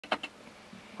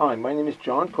Hi, my name is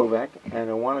John Kovac, and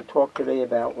I want to talk today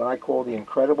about what I call the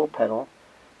incredible pedal.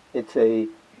 It's a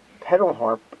pedal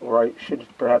harp, or I should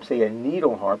perhaps say a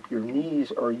needle harp. Your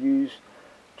knees are used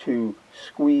to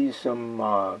squeeze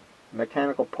some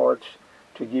mechanical parts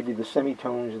to give you the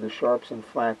semitones, the sharps and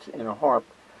flats in a harp,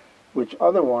 which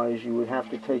otherwise you would have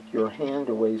to take your hand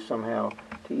away somehow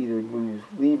to either move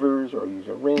levers or use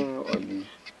a ring or use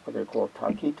what they call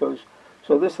taquitos.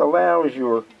 So this allows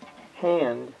your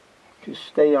hand to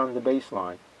stay on the bass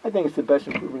line. I think it's the best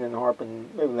improvement in the harp in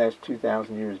maybe the last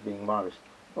 2,000 years, being modest.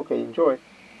 Okay, enjoy.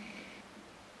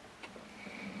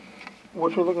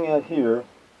 What you're looking at here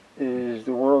is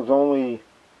the world's only,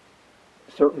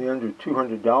 certainly under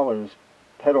 $200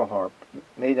 pedal harp,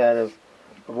 made out of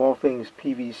all things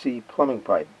PVC plumbing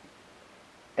pipe.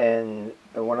 And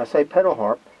when I say pedal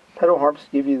harps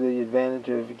give you the advantage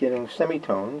of getting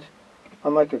semitones.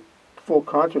 Unlike a full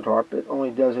concert harp, it only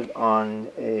does it on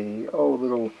a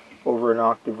little over an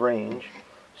octave range.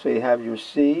 So you have your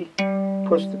C,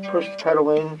 push the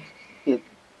pedal in, it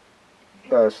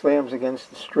slams against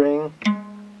the string,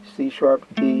 C sharp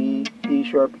E, E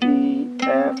sharp E,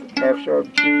 F, F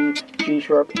sharp G, G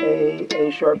sharp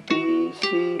A sharp B,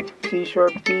 C, C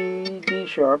sharp D, D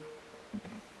sharp,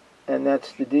 and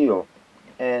that's the deal.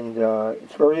 And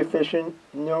it's very efficient,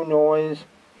 no noise.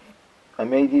 I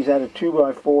made these out of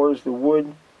 2x4s, the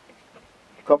wood,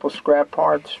 a couple scrap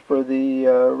parts for the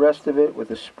rest of it with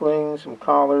a spring, some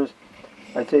collars.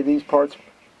 I'd say these parts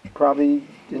probably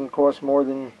didn't cost more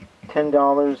than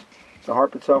 $10. The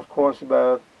harp itself costs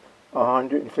about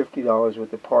 $150 with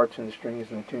the parts and the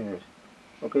strings and the tuners.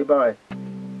 Okay, bye.